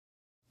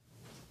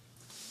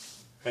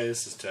Hey,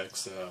 this is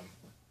Tex.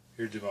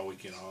 Here to do my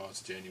weekend haul.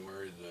 It's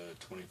January the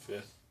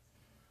 25th.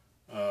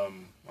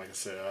 Like I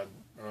said,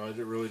 I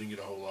really didn't get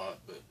a whole lot,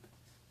 but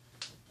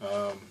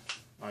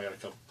I got a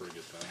couple pretty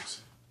good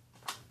things.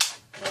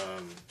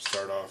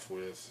 Start off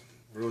with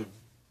really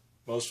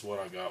most of what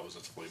I got was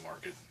at the flea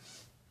market,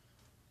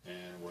 and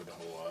it wasn't a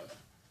whole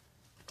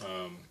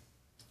lot.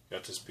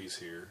 Got this piece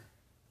here.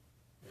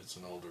 It's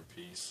an older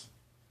piece.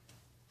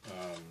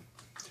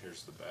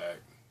 Here's the back.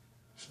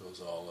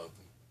 Shows all of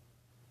them.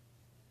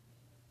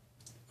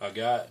 I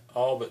got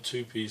all but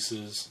two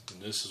pieces, and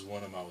this is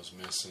one of them I was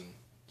missing.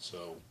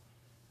 So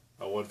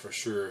I wasn't for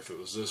sure if it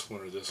was this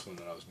one or this one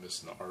that I was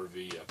missing. The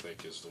RV, I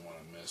think, is the one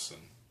I'm missing.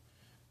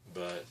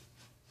 But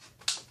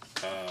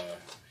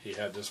he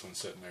had this one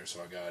sitting there,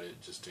 so I got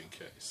it just in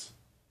case.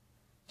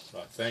 So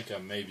I think I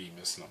may be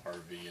missing the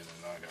RV, and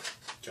then I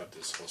got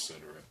this whole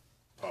center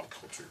at Pop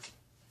Cultures.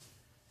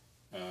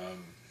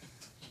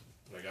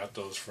 But I got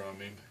those from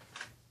him,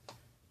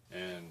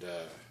 and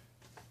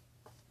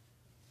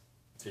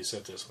he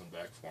set this one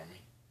back for me,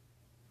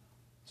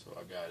 so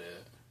I got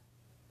it.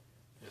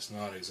 It's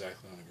not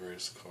exactly on the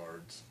greatest of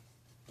cards,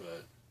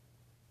 but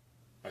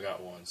I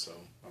got one, so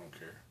I don't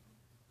care.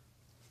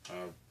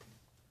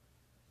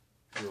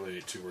 I really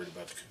ain't too worried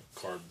about the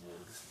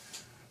cardboard.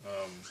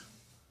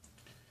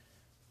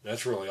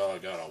 That's really all I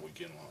got all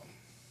weekend long.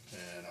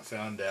 And I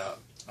found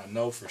out, I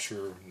know for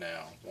sure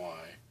now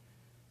why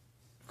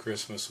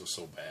Christmas was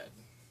so bad.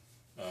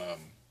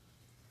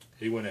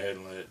 He went ahead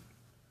and let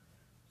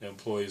the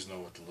employees know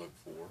what to look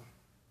for,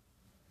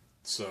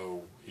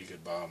 so he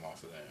could buy them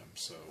off of them.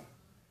 So,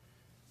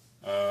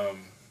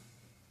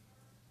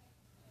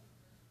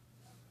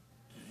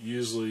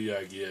 usually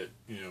I get,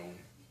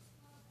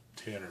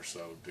 10 or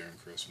so during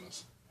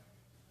Christmas.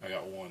 I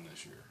got one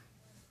this year.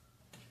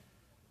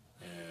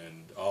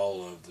 And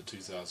all of the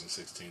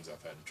 2016s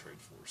I've had to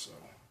trade for, so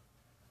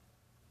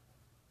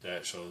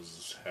that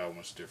shows how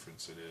much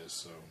difference it is.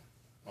 So,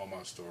 all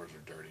my stores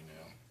are dirty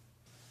now.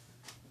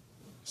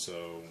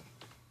 So,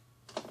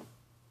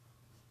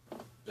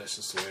 that's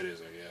just the way it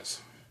is, I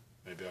guess.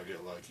 Maybe I'll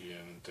get lucky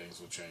and things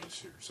will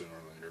change here sooner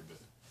or later, but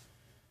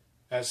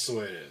that's the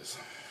way it is.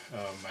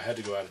 I had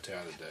to go out of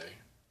town today.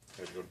 I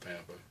had to go to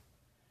Pampa.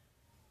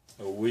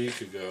 A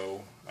week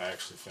ago, I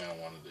actually found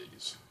one of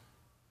these.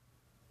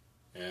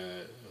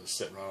 And it was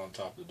sitting right on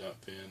top of the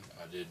dump bin.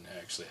 I didn't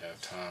actually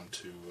have time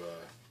to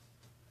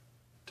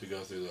go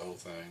through the whole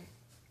thing,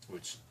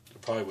 which I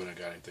probably wouldn't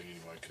have got anything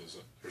anyway, because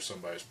there's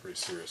somebody who's pretty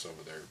serious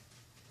over there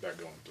about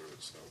going through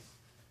it. So,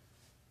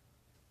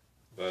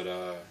 but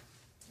I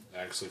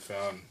actually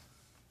found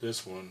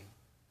this one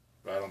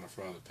right on the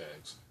front of the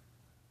pegs.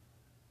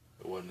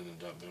 It wasn't in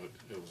the dump bin,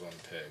 it was on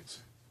the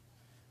pegs.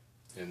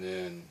 And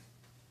then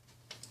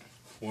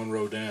one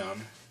row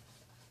down,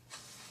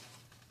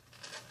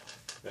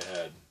 they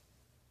had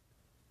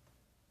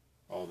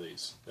all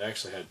these. They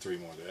actually had three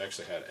more. They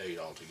actually had 8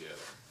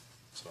 altogether.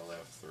 So I'll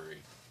have 3.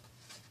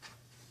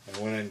 And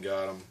went in and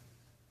got them.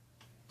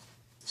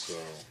 So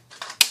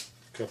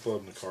a couple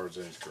of them, the cards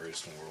ain't the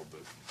greatest in the world,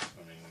 but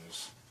I mean,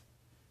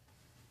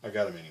 I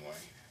got them anyway.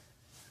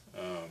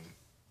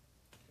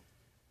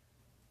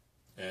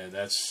 And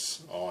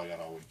that's all I got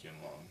all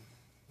weekend long.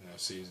 And I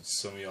see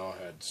some of y'all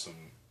had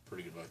some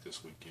pretty good luck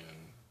this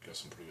weekend. Got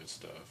some pretty good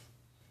stuff.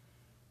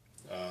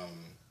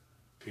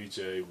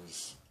 PJ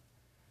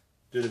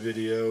did a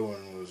video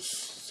and was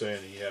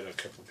saying he had a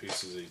couple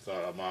pieces that he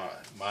thought I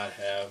might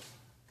have,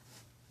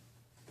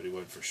 but he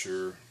wasn't for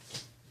sure.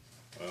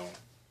 Well,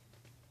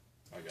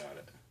 I got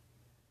it.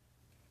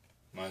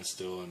 Mine's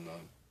still in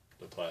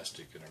the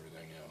plastic and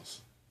everything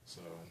else,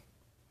 so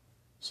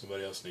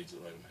somebody else needs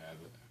it, let them have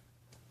it.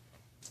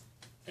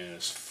 And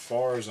as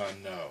far as I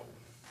know,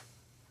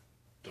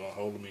 don't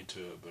hold me to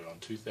it, but on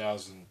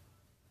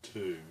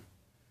 2002,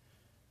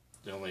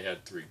 they only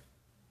had 3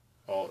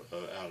 all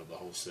out of the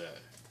whole set.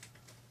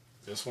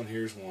 This one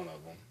here is one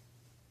of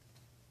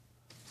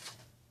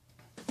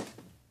them.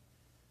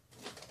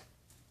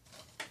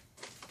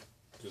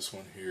 This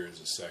one here is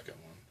the second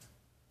one.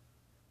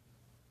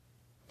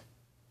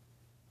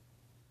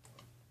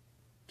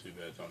 Too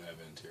bad it don't have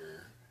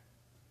interior.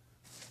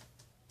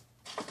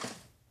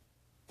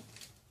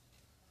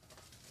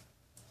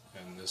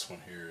 And this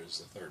one here is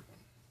the third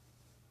one.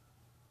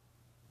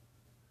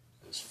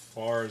 As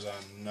far as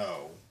I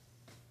know,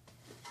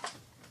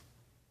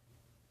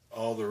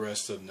 all the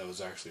rest of them that was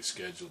actually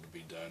scheduled to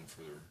be done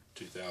for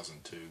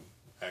 2002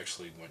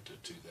 actually went to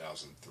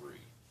 2003,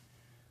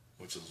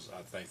 which is,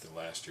 I think, the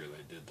last year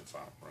they did the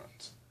final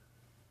runs.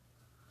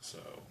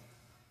 So,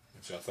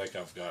 which I think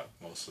I've got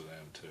most of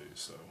them too.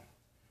 So,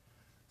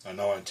 I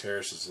know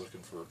Antares is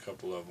looking for a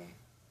couple of them.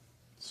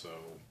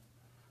 So,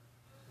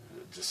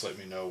 just let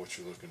me know what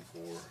you're looking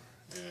for.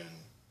 And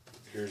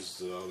here's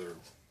the other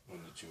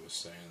one that you were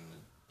saying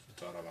that you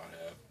thought I might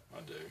have.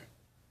 I do.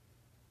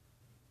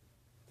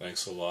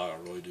 Thanks a lot. I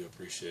really do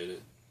appreciate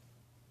it.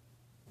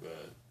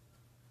 But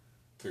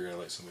figure I'd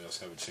let somebody else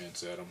have a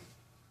chance at them.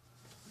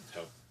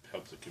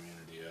 Help the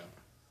community out.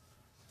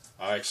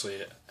 I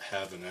actually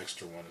have an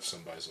extra one if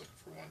somebody's looking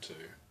for one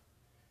too.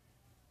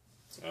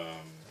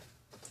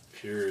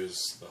 Here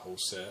is the whole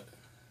set.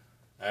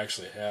 I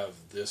actually have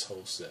this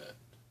whole set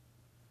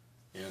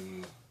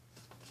in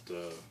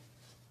the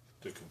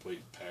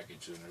complete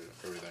package and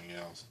everything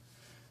else.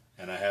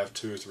 And I have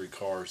 2 or 3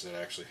 cars that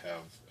actually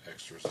have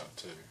extras on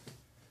too.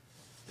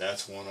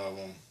 That's one of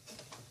them.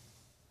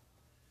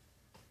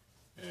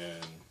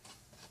 And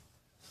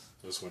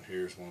this one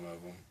here is one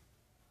of them.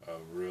 I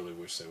really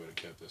wish they would have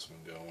kept this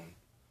one going.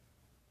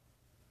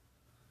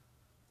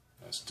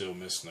 I'm still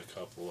missing a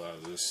couple out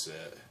of this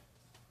set.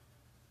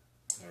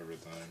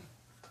 Everything.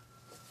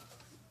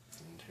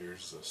 And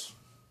here's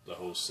the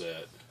whole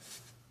set.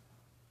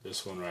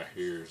 This one right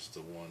here is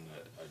the one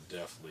that I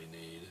definitely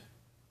need.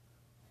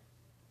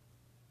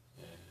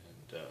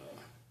 And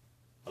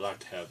I like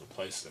to have the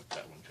place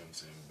that one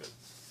comes in, but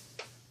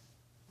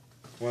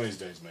one of these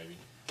days maybe.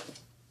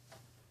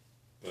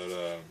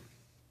 But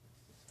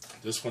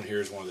this one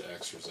here is one of the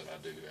extras that I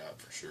do have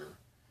for sure.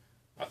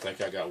 I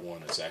think I got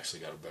one that's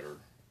actually got a better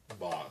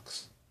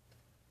box.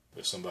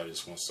 But if somebody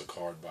just wants the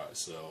card by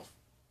itself,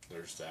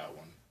 there's that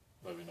one.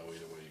 Let me know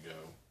either way you go.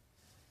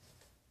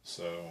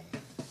 So,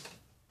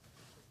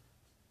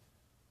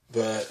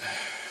 but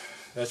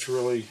that's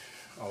really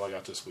all I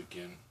got this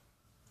weekend.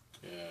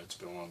 Yeah, it's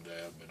been a long day.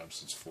 I've been up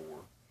since 4.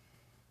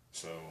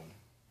 So,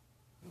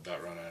 I'm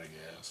about run out of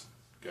gas.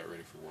 Got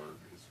ready for work.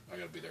 I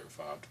got to be there at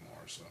 5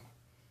 tomorrow. So,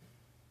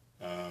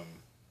 I'm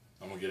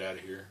going to get out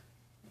of here.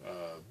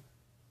 I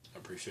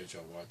appreciate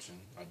y'all watching.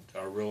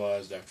 I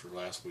realized after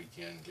last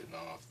weekend getting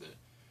off that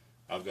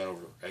I've got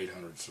over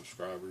 800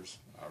 subscribers.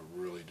 I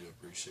really do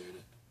appreciate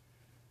it.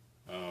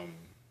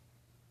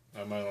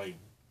 I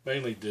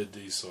mainly did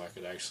these so I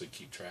could actually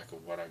keep track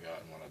of what I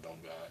got and what I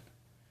don't got.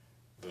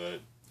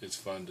 But it's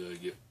fun to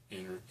get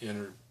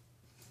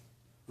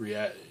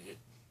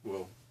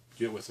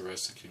get with the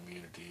rest of the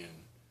community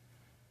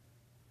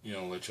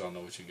and let y'all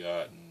know what you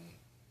got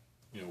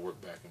and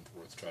work back and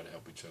forth, try to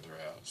help each other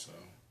out. So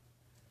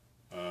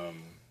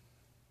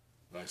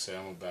like I say,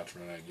 I'm about to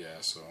run out of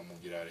gas, so I'm gonna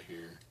get out of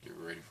here, get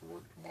ready for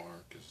work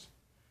tomorrow, because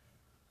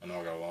I know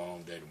I got a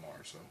long day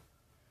tomorrow. So,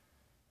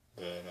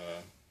 but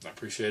I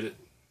appreciate it.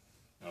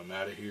 I'm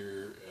out of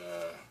here.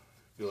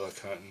 Feel like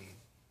hunting.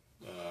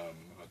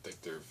 I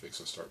think they're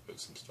fixing to start putting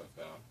some stuff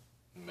out.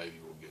 Maybe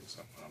we'll get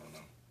something. I don't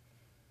know.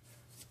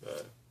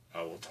 But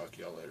I will talk to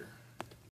y'all later.